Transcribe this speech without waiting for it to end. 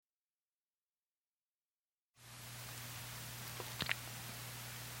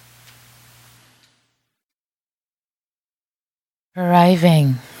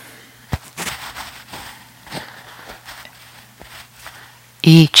Arriving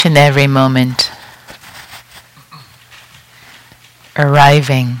each and every moment,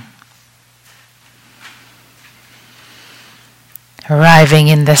 arriving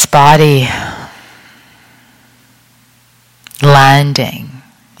in this body, landing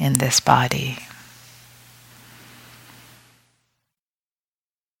in this body.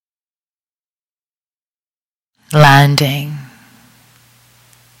 Landing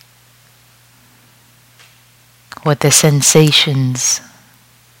with the sensations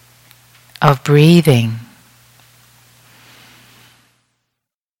of breathing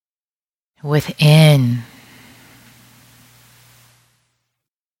within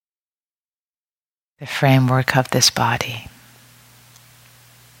the framework of this body.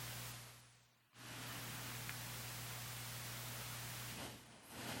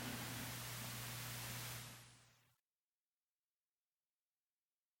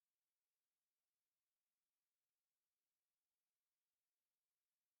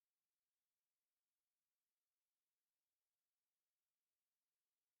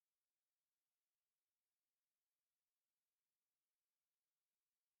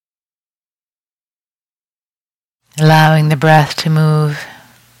 Allowing the breath to move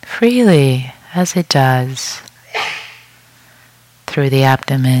freely as it does through the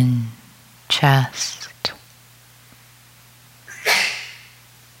abdomen, chest,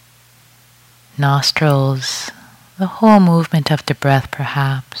 nostrils, the whole movement of the breath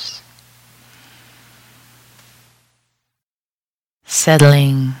perhaps.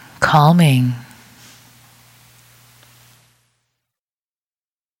 Settling, calming.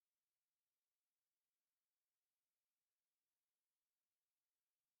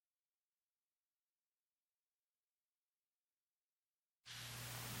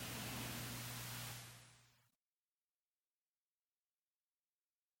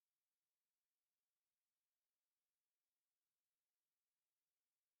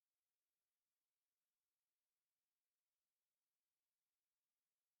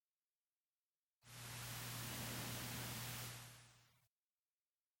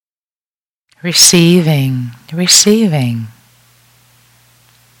 Receiving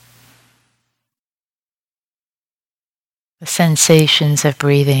the sensations of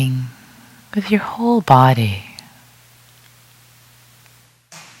breathing with your whole body.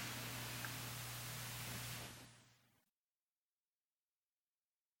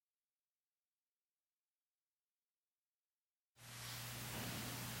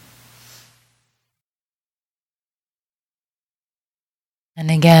 And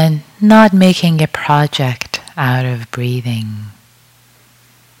again, not making a project out of breathing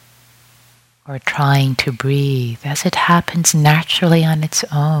or trying to breathe as it happens naturally on its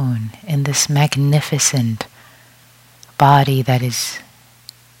own in this magnificent body that is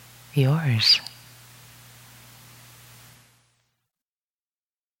yours.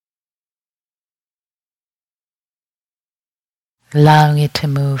 Allowing it to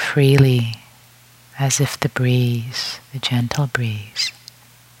move freely as if the breeze, the gentle breeze.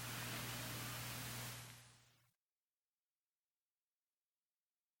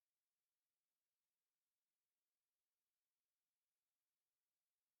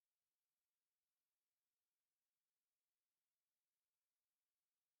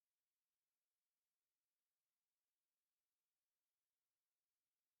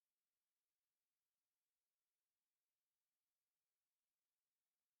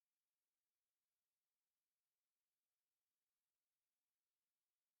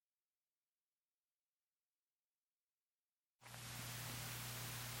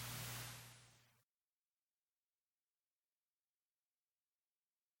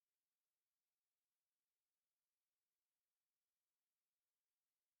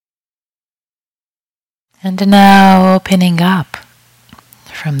 And now opening up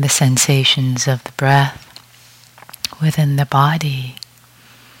from the sensations of the breath within the body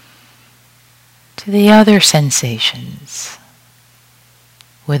to the other sensations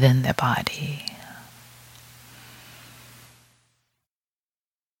within the body.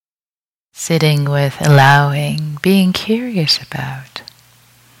 Sitting with allowing, being curious about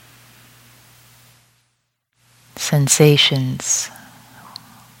sensations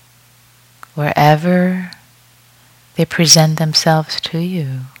wherever they present themselves to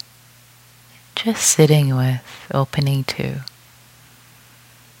you. Just sitting with, opening to,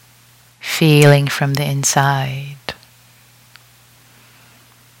 feeling from the inside.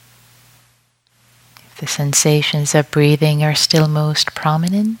 If the sensations of breathing are still most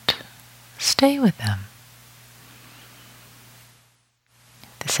prominent, stay with them.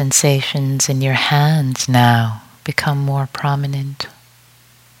 The sensations in your hands now become more prominent.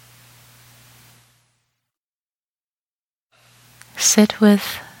 Sit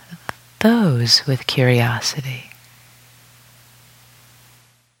with those with curiosity,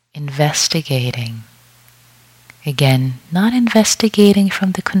 investigating. Again, not investigating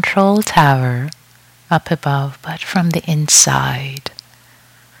from the control tower up above, but from the inside.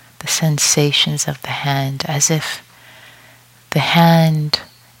 The sensations of the hand, as if the hand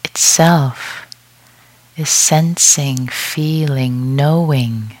itself is sensing, feeling,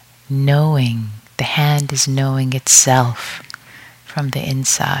 knowing. The hand is knowing itself from the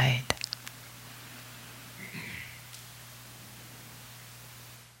inside.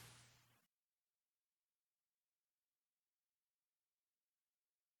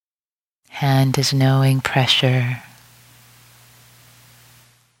 Hand is knowing pressure,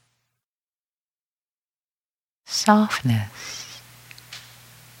 softness,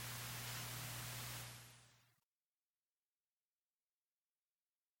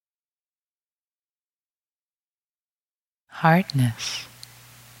 hardness,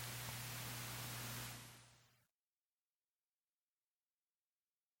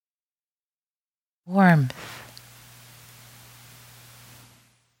 warmth,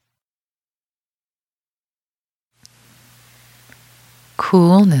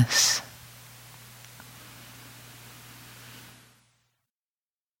 coolness,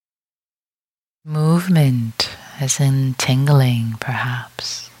 movement, as in tingling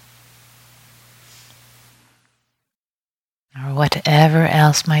perhaps, or whatever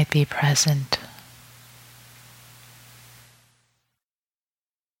else might be present.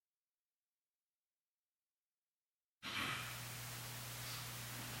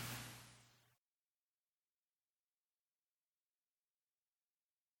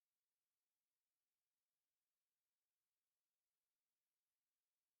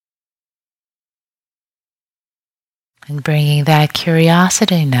 And bringing that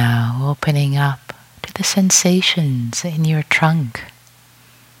curiosity now, opening up to the sensations in your trunk,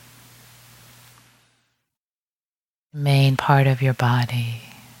 the main part of your body.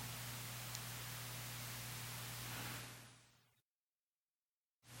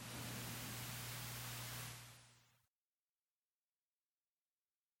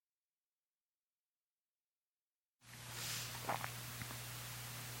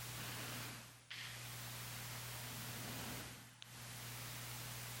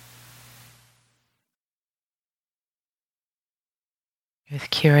 With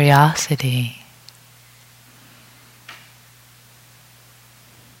curiosity,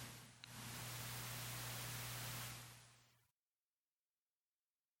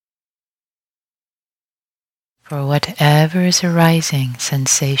 for whatever is arising,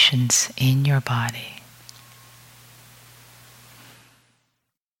 sensations in your body.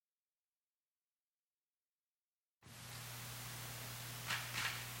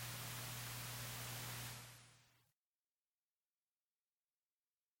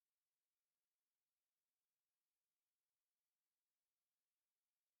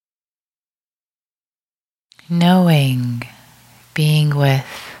 Knowing, being with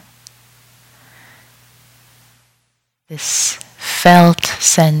this felt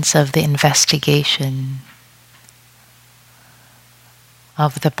sense of the investigation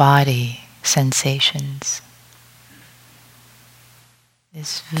of the body sensations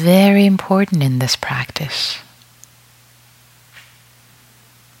is very important in this practice.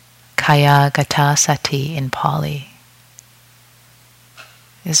 Kaya gata sati in Pali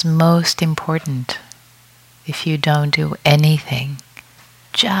is most important. If you don't do anything,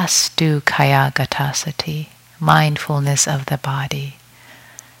 just do kaya gata sati, mindfulness of the body,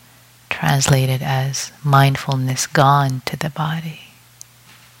 translated as mindfulness gone to the body.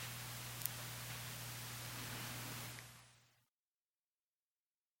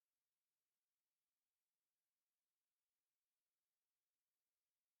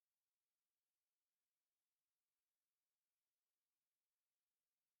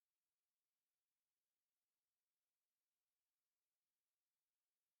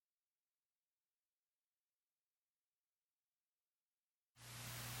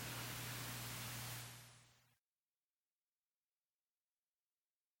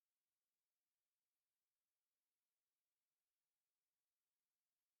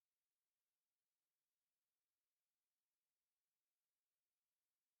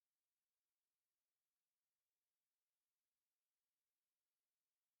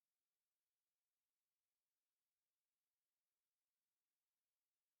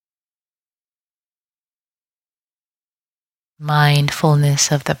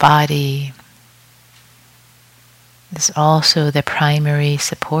 Mindfulness of the body is also the primary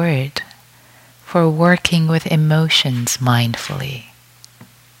support for working with emotions mindfully,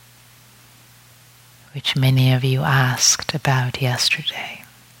 which many of you asked about yesterday,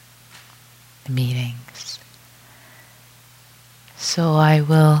 the meetings. So I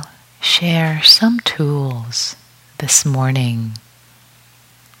will share some tools this morning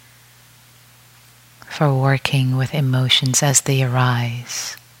for working with emotions as they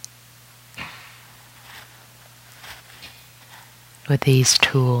arise. With these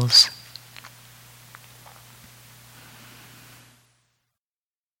tools,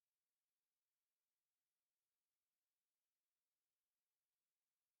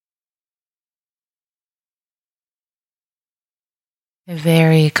 a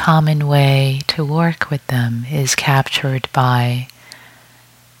very common way to work with them is captured by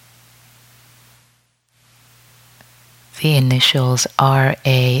the initials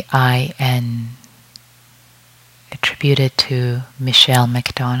R.A.I.N, attributed to Michelle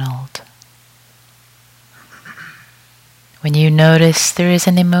McDonald. When you notice there is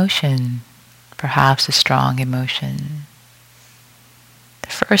an emotion, perhaps a strong emotion, the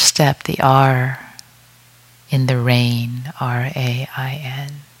first step, the R in the R.A.I.N,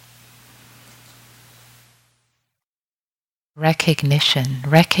 R-A-I-N. Recognition,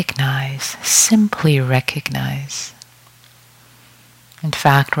 recognize, simply recognize. In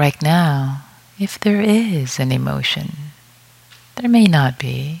fact, right now, if there is an emotion, there may not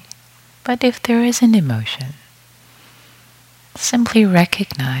be, but if there is an emotion, simply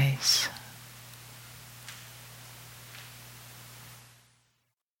recognize.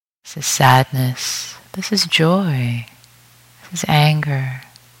 This is sadness, this is joy, this is anger,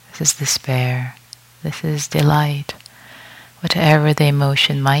 this is despair, this is delight. Whatever the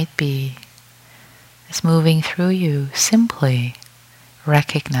emotion might be, is moving through you, simply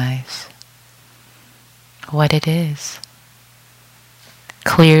recognize what it is.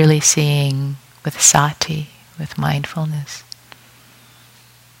 Clearly seeing with sati, with mindfulness.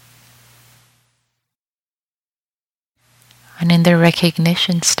 And in the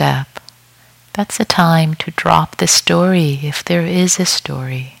recognition step, that's the time to drop the story, if there is a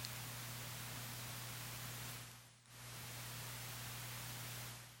story.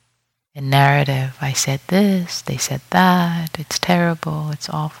 A narrative, I said this, they said that, it's terrible, it's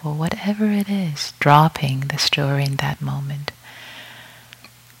awful, whatever it is, dropping the story in that moment.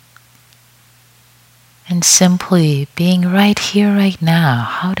 And simply being right here, right now.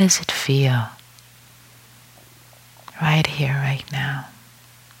 How does it feel? Right here, right now.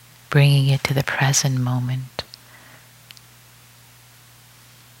 Bringing it to the present moment.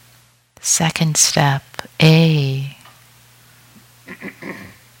 The second step, A.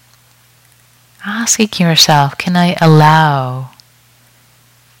 Asking yourself, can I allow?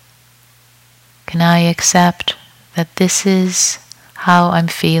 Can I accept that this is how I'm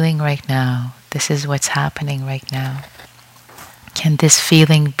feeling right now? This is what's happening right now. Can this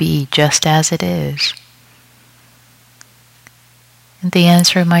feeling be just as it is? And the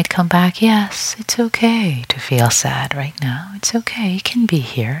answer might come back, yes, it's okay to feel sad right now. It's okay, it can be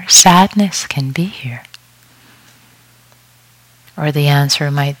here. Sadness can be here. Or the answer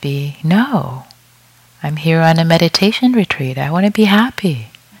might be, no, I'm here on a meditation retreat. I want to be happy.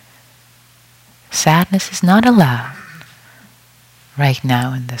 Sadness is not allowed right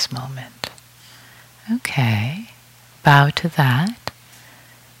now in this moment. Okay, bow to that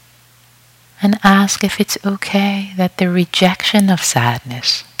and ask if it's okay that the rejection of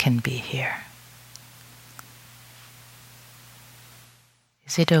sadness can be here.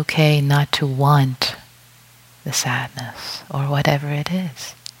 Is it okay not to want the sadness or whatever it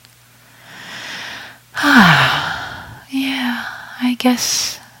is? Yeah, I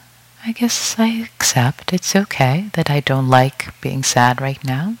guess I accept it's okay that I don't like being sad right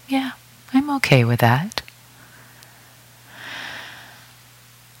now. Yeah, I'm okay with that.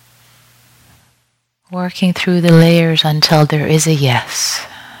 Working through the layers until there is a yes.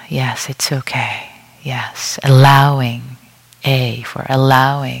 Yes, it's okay. Yes, allowing. A for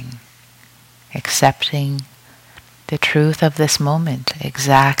allowing. Accepting the truth of this moment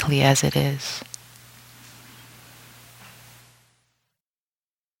exactly as it is.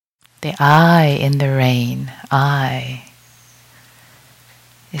 The I in the R.A.I.N, I,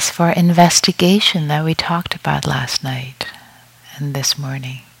 is for investigation that we talked about last night and this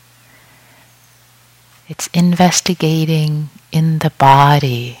morning. It's investigating in the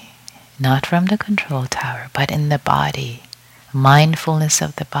body, not from the control tower, but in the body, mindfulness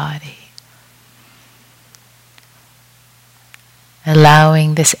of the body.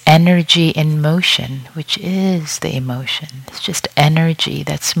 Allowing this energy in motion, which is the emotion. It's just energy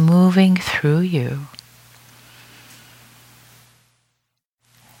that's moving through you.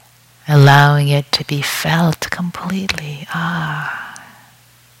 allowing it to be felt completely.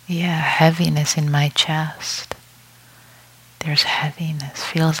 Heaviness in my chest. There's heaviness,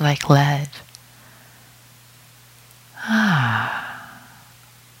 feels like lead.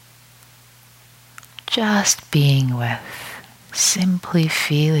 Just being with, simply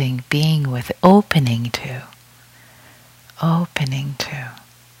feeling, being with, opening to.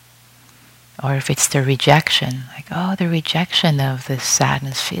 Or if it's the rejection, like, the rejection of this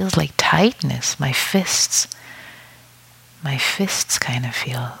sadness feels like tightness. My fists kind of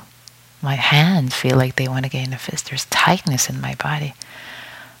feel, my hands feel like they want to get in a fist. There's tightness in my body.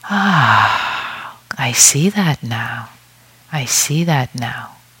 I see that now. I see that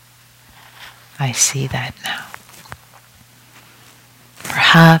now.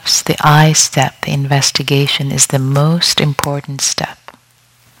 Perhaps the I step, the investigation, is the most important step.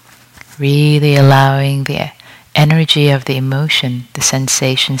 Really allowing the energy of the emotion, the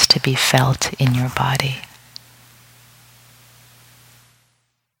sensations to be felt in your body.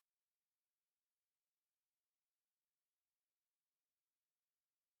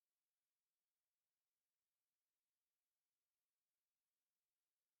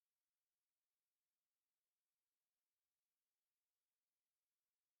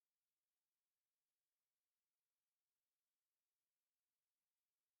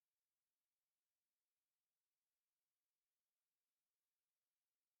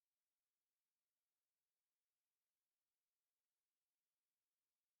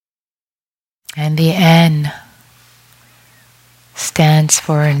 And the N stands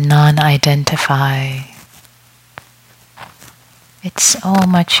for non-identify. It's so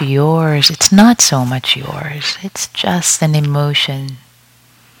much yours. It's not so much yours. It's just an emotion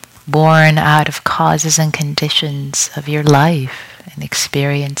born out of causes and conditions of your life and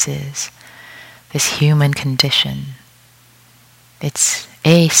experiences. This human condition. It's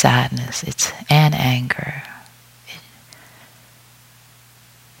a sadness. It's an anger.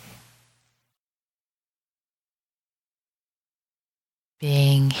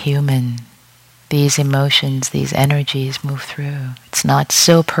 Being human, these emotions, these energies move through. It's not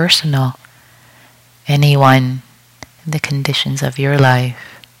so personal. Anyone in the conditions of your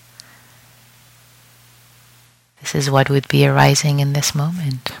life. This is what would be arising in this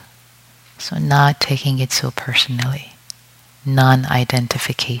moment. So not taking it so personally.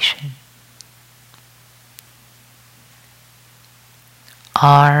 Non-identification.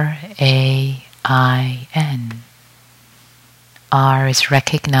 R.A.I.N. R is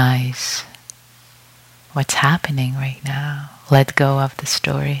recognize what's happening right now. Let go of the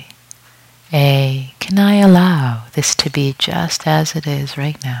story. A, can I allow this to be just as it is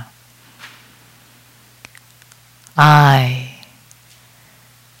right now? I,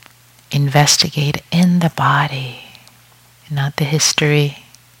 investigate in the body, not the history,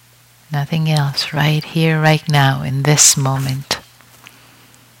 nothing else, right here, right now, in this moment.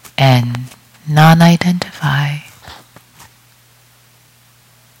 N, non-identify.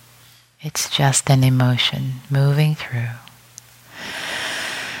 It's just an emotion moving through.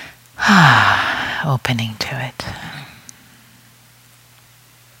 Opening to it.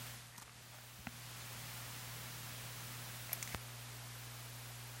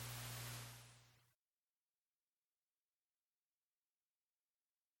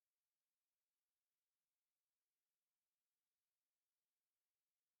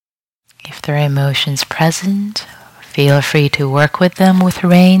 If there are emotions present, feel free to work with them with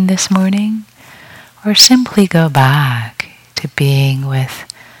R.A.I.N this morning, or simply go back to being with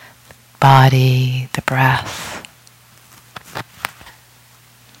body, the breath.